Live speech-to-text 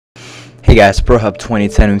Hey guys, ProHub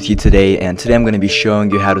 2010 with you today, and today I'm going to be showing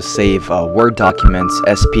you how to save Word documents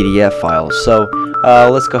as PDF files. So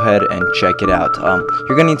let's go ahead and check it out.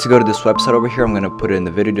 You're going to need to go to this website over here. I'm going to put it in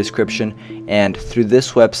the video description, and through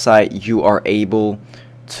this website you are able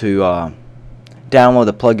to download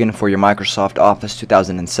the plugin for your Microsoft Office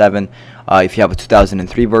 2007. If you have a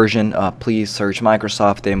 2003 version, please search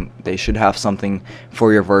Microsoft. They should have something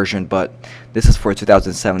for your version, but this is for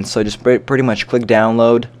 2007. So just pretty much click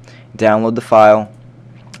download the file,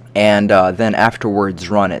 and then afterwards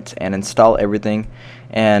run it and install everything.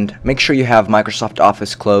 And make sure you have Microsoft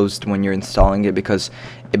Office closed when you're installing it, because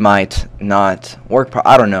it might not work.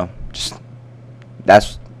 I don't know, just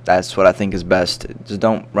that's what I think is best. Just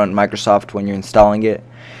don't run Microsoft when you're installing it.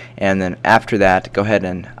 And then after that, go ahead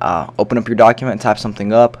and open up your document, type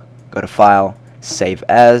something up, go to File, Save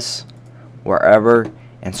As, wherever,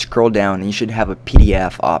 and scroll down, and you should have a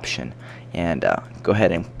PDF option. And go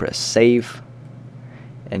ahead and press Save,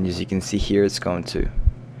 and as you can see here, it's going to,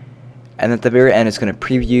 and at the very end it's going to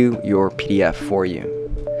preview your PDF for you.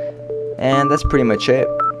 And that's pretty much it.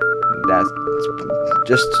 I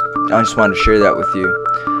just wanted to share that with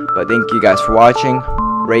you. But thank you guys for watching.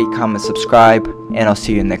 Rate, comment, subscribe, and I'll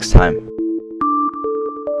see you next time.